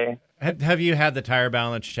 Okay. Have you had the tire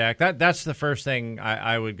balance check? That's the first thing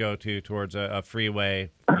I would go towards a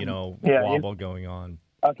freeway, wobble going on.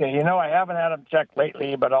 Okay. I haven't had them checked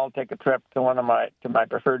lately, but I'll take a trip to my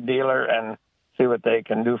preferred dealer and see what they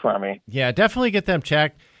can do for me. Yeah, definitely get them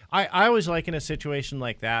checked. I always like in a situation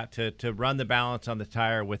like that to run the balance on the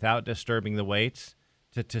tire without disturbing the weights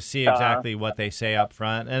to see exactly what they say up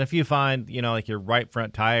front. And if you find, like your right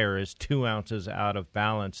front tire is 2 ounces out of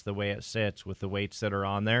balance the way it sits with the weights that are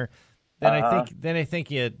on there, then I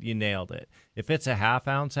think you nailed it. If it's a half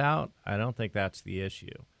ounce out, I don't think that's the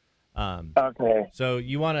issue. Okay. So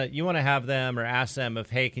you want to have them or ask them if,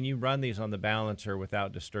 hey, can you run these on the balancer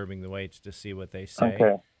without disturbing the weights to see what they say?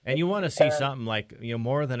 Okay. And you want to see something like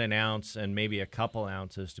more than an ounce and maybe a couple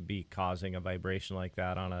ounces to be causing a vibration like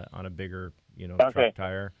that on a bigger truck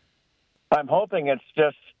tire. I'm hoping it's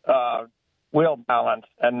just wheel balance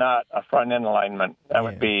and not a front end alignment. That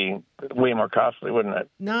would be way more costly, wouldn't it?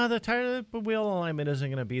 No, the wheel alignment isn't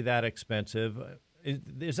going to be that expensive.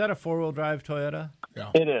 Is that a 4-wheel drive Toyota? Yeah,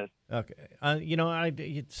 it is. Okay.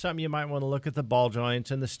 It's something you might want to look at the ball joints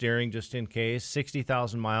and the steering just in case.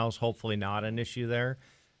 60,000 miles, hopefully not an issue there.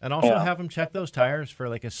 And also have them check those tires for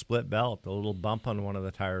like a split belt, a little bump on one of the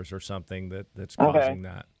tires or something that's causing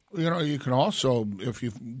that. You can also, if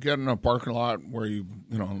you get in a parking lot where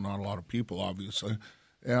not a lot of people, obviously,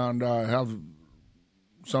 and have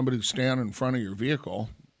somebody stand in front of your vehicle,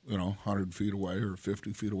 100 feet away or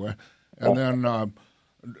 50 feet away, and then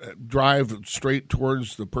drive straight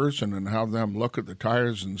towards the person and have them look at the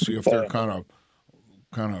tires and see if they're kind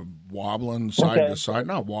of wobbling side to side.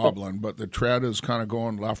 Not wobbling, but the tread is kind of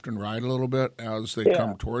going left and right a little bit as they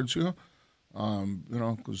come towards you.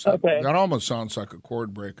 Because that almost sounds like a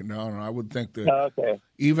cord breaking down. And I would think that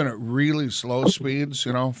even at really slow speeds,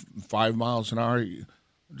 5 miles an hour, you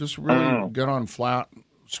just really get on flat,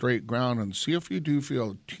 straight ground and see if you do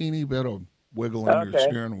feel a teeny bit of wiggle in your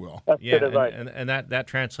steering wheel. That's good advice. And that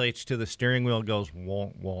translates to the steering wheel goes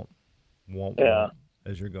won't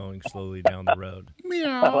as you're going slowly down the road.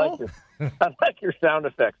 Meow. I like your sound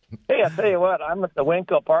effects. Hey, I tell you what, I'm at the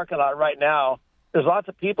Winco parking lot right now. There's lots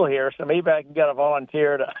of people here, so maybe I can get a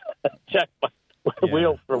volunteer to check my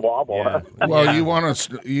wheels for wobble. Yeah. Huh? Well, you want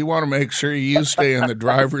to make sure you stay in the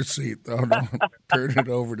driver's seat, though. Don't turn it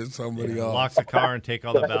over to somebody else. Lock the car and take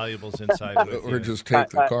all the valuables inside with you. Or just take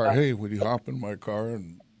the car. Hey, would you hop in my car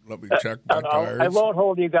and let me check my tires? I won't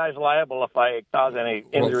hold you guys liable if I cause any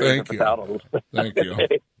injuries or fatalities. Thank you.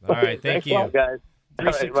 All right, thank you. Thanks a lot, guys.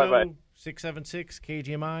 360-676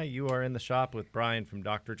 KGMI. You are in the shop with Brian from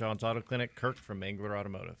Dr. John's Auto Clinic, Kirk from Angler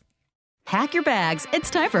Automotive. Pack your bags. It's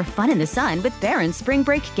time for fun in the sun with Barron's Spring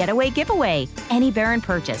Break Getaway Giveaway. Any Barron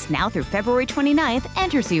purchase now through February 29th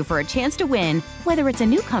enters you for a chance to win. Whether it's a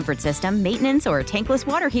new comfort system, maintenance, or a tankless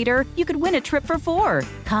water heater, you could win a trip for 4.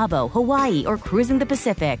 Cabo, Hawaii, or cruising the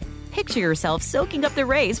Pacific. Picture yourself soaking up the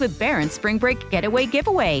rays with Barron's Spring Break Getaway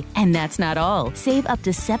Giveaway. And that's not all. Save up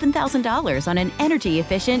to $7,000 on an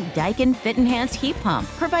energy-efficient Daikin Fit Enhanced heat pump,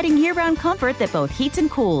 providing year-round comfort that both heats and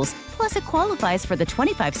cools. Plus, it qualifies for the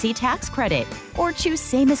 25C tax credit. Or choose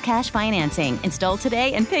same-as-cash financing. Install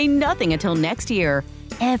today and pay nothing until next year.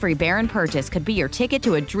 Every Barron purchase could be your ticket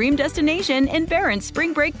to a dream destination in Barron's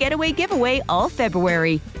Spring Break Getaway Giveaway all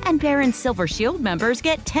February. And Barron's Silver Shield members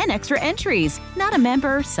get 10 extra entries. Not a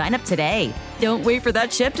member? Sign up today. Don't wait for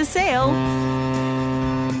that ship to sail.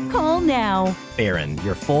 Call now. Barron,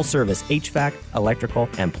 your full-service HVAC, electrical,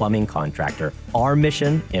 and plumbing contractor. Our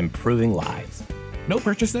mission, improving lives. No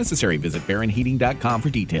purchase necessary. Visit BarronHeating.com for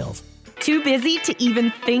details. Too busy to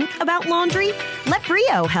even think about laundry? Let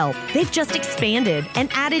Brio help. They've just expanded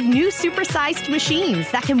and added new supersized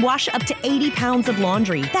machines that can wash up to 80 pounds of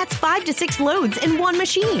laundry. That's 5 to 6 loads in one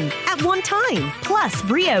machine at one time. Plus,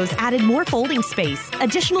 Brio's added more folding space,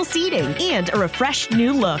 additional seating, and a refreshed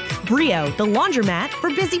new look. Brio, the laundromat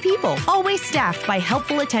for busy people. Always staffed by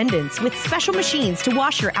helpful attendants with special machines to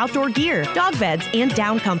wash your outdoor gear, dog beds, and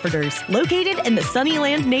down comforters. Located in the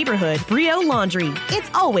Sunnyland neighborhood, Brio Laundry.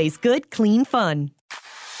 It's always good, clean fun.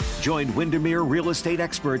 Join Windermere real estate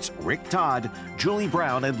experts Rick Todd, Julie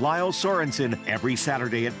Brown, and Lyle Sorensen every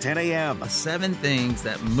Saturday at 10 a.m. 7 things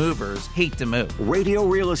that movers hate to move. Radio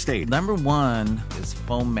Real Estate. Number 1 is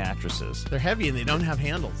foam mattresses. They're heavy and they don't have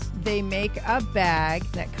handles. They make a bag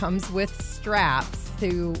that comes with straps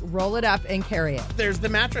to roll it up and carry it. There's the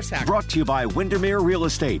mattress hack. Brought to you by Windermere Real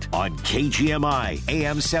Estate on KGMI,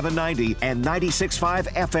 AM 790 and 96.5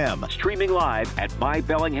 FM. Streaming live at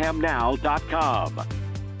mybellinghamnow.com.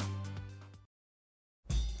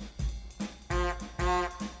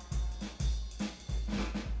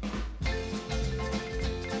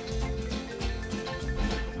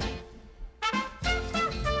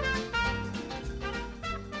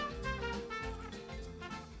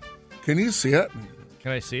 Can you see it?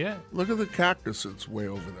 Can I see it? Look at the cactus that's way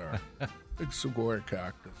over there. Big Sequoia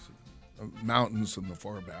cactus. Mountains in the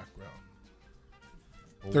far background.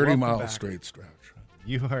 30-mile straight stretch.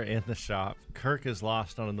 You are in the shop. Kirk is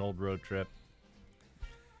lost on an old road trip.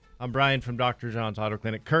 I'm Brian from Dr. John's Auto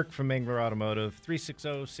Clinic. Kirk from Mangler Automotive,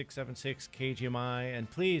 360-676-KGMI. And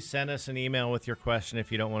please send us an email with your question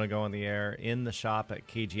if you don't want to go on the air, in the shop at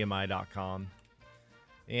kgmi.com.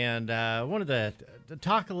 And I wanted to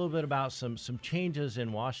talk a little bit about some changes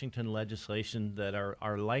in Washington legislation that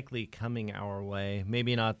are likely coming our way.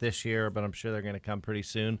 Maybe not this year, but I'm sure they're going to come pretty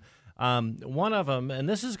soon. One of them, and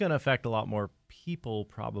this is going to affect a lot more people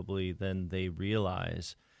probably than they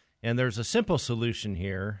realize, and there's a simple solution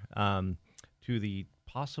here to the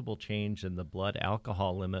possible change in the blood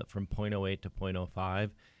alcohol limit from 0.08 to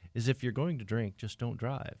 0.05, is if you're going to drink, just don't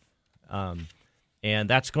drive. And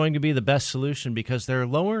that's going to be the best solution because they're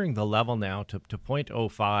lowering the level now to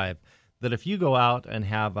 0.05, that if you go out and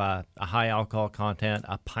have a high alcohol content,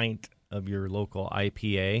 a pint of your local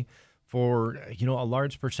IPA, for a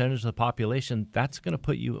large percentage of the population, that's going to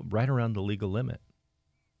put you right around the legal limit.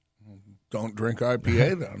 Don't drink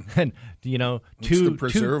IPA then. And it's the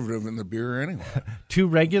preservative in the beer anyway. Two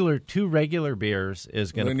regular beers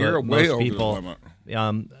is going to put most people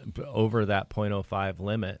over that 0.05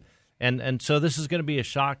 limit. And so this is going to be a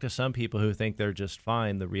shock to some people who think they're just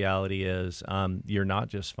fine. The reality is you're not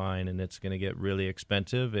just fine, and it's going to get really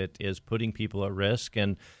expensive. It is putting people at risk,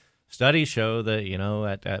 and studies show that,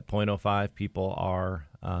 at 0.05, people are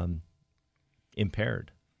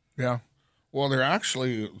impaired. Yeah. Well, there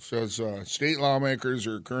actually says state lawmakers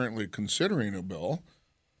are currently considering a bill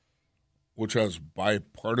which has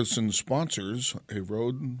bipartisan sponsors, a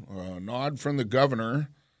nod from the governor,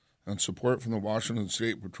 and support from the Washington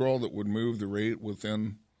State Patrol that would move the rate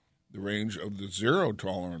within the range of the zero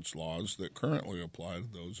tolerance laws that currently apply to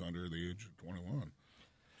those under the age of 21.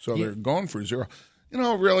 So they're going for zero.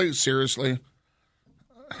 Really, seriously,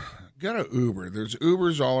 get an Uber. There's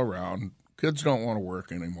Ubers all around. Kids don't want to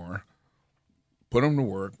work anymore. Put them to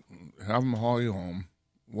work. Have them haul you home.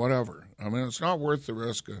 Whatever. I mean, it's not worth the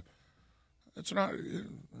risk. It's not,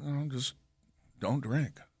 just don't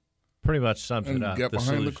drink. Pretty much sums it up. Get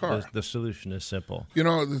behind the car. The solution is simple.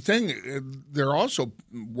 The thing they're also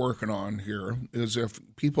working on here is if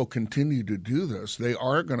people continue to do this, they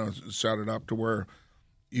are going to set it up to where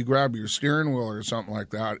you grab your steering wheel or something like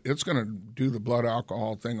that, it's going to do the blood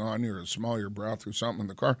alcohol thing on you or smell your breath or something in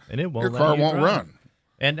the car. And it won't your car won't run.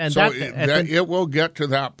 And so it will get to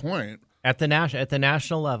that point. At the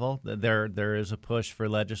national level, there is a push for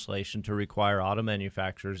legislation to require auto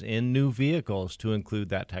manufacturers in new vehicles to include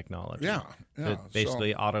that technology. Yeah. To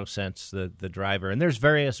basically auto-sense the driver. And there's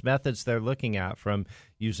various methods they're looking at, from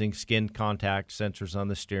using skin contact sensors on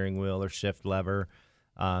the steering wheel or shift lever,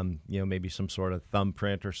 maybe some sort of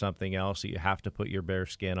thumbprint or something else that you have to put your bare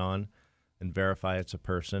skin on and verify it's a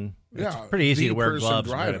person. It's pretty easy to wear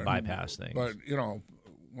gloves and try to bypass things. But,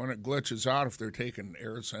 when it glitches out, if they're taking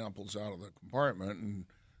air samples out of the compartment and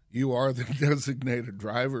you are the designated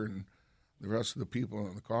driver and the rest of the people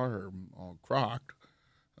in the car are all crocked,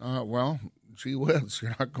 gee whiz,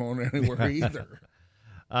 you're not going anywhere either.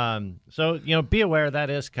 So, be aware that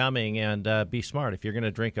is coming, and be smart. If you're going to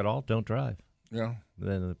drink at all, don't drive. Yeah.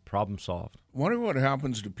 Then the problem solved. Wonder what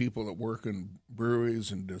happens to people that work in breweries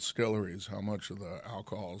and distilleries, how much of the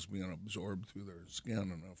alcohol is being absorbed through their skin,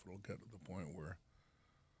 and if it'll get to the point where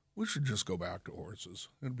we should just go back to horses.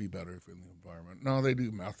 It'd be better for the environment. No, they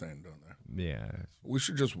do methane, don't they? Yeah. We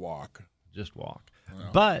should just walk. Just walk. Yeah.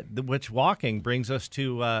 But which walking brings us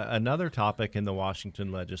to another topic in the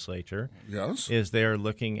Washington legislature. Yes. Is they're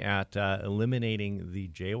looking at eliminating the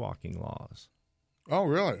jaywalking laws. Oh,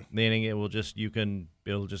 really? Meaning it'll just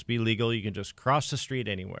be legal. You can just cross the street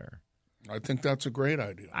anywhere. I think that's a great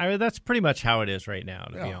idea. That's pretty much how it is right now,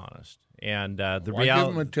 to be honest. And Why give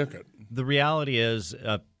them a ticket? The reality is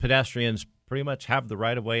pedestrians pretty much have the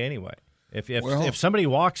right of way anyway. If somebody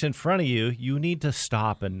walks in front of you, you need to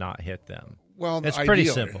stop and not hit them. Well, it's pretty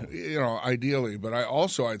simple. Ideally, but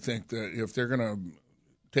I think that if they're going to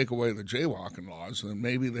take away the jaywalking laws, then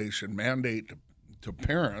maybe they should mandate to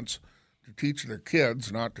parents to teach their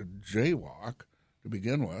kids not to jaywalk to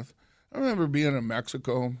begin with. I remember being in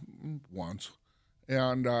Mexico once,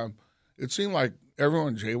 and it seemed like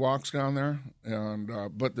everyone jaywalks down there,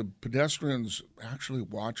 but the pedestrians actually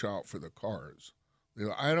watch out for the cars.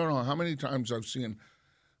 I don't know how many times I've seen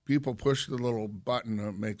people push the little button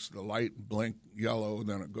that makes the light blink yellow,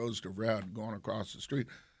 then it goes to red going across the street.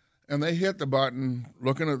 And they hit the button,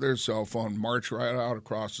 looking at their cell phone, march right out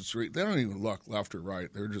across the street. They don't even look left or right.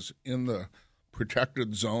 They're just in the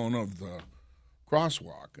protected zone of the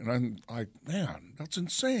crosswalk. And I'm like, man, that's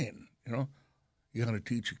insane. You got to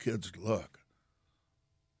teach your kids to look.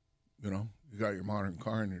 You got your modern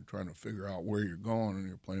car and you're trying to figure out where you're going, and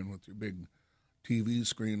you're playing with your big TV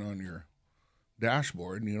screen on your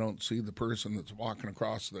dashboard, and you don't see the person that's walking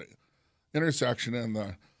across the intersection and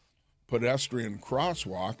the pedestrian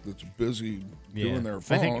crosswalk that's busy doing their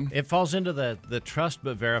phone. I think it falls into the trust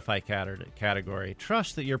but verify category.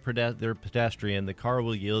 Trust that you're pedestrian, the car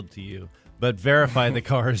will yield to you, but verify the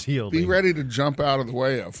car is yielding. Be ready to jump out of the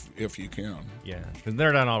way if you can. Yeah, because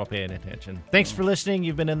they're not all paying attention. Thanks for listening.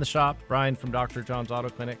 You've been in the shop. Brian from Dr. John's Auto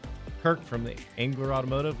Clinic. Kirk from the Angler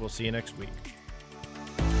Automotive. We'll see you next week.